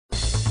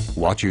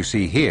What you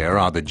see here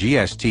are the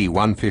GST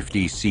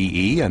 150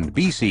 CE and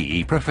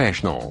BCE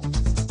Professional.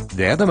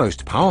 They're the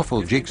most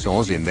powerful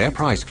jigsaws in their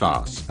price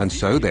class, and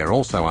so they're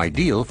also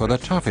ideal for the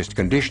toughest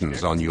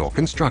conditions on your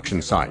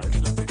construction site.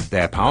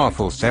 Their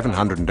powerful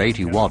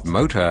 780-watt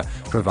motor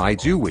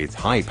provides you with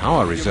high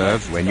power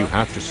reserves when you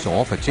have to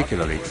saw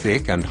particularly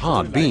thick and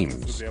hard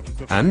beams.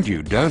 And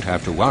you don't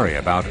have to worry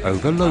about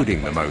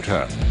overloading the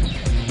motor.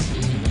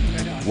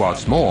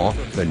 What's more,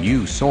 the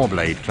new saw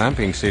blade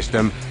clamping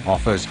system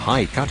offers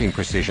high cutting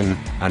precision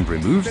and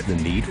removes the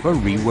need for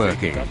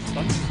reworking.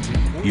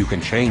 You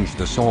can change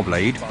the saw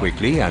blade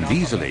quickly and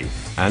easily,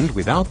 and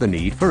without the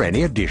need for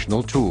any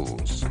additional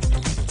tools.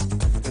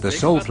 The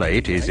sole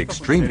plate is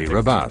extremely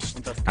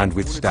robust and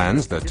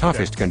withstands the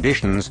toughest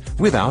conditions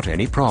without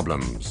any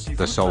problems.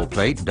 The sole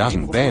plate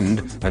doesn't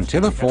bend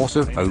until a force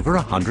of over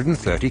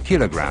 130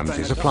 kilograms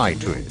is applied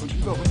to it.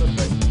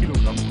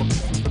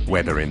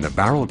 Whether in the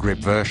barrel grip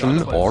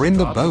version or in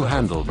the bow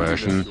handle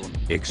version,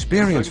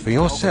 experience for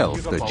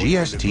yourself the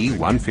GST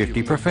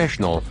 150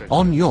 Professional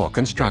on your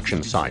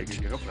construction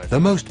site. The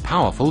most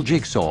powerful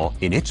jigsaw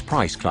in its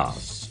price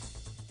class.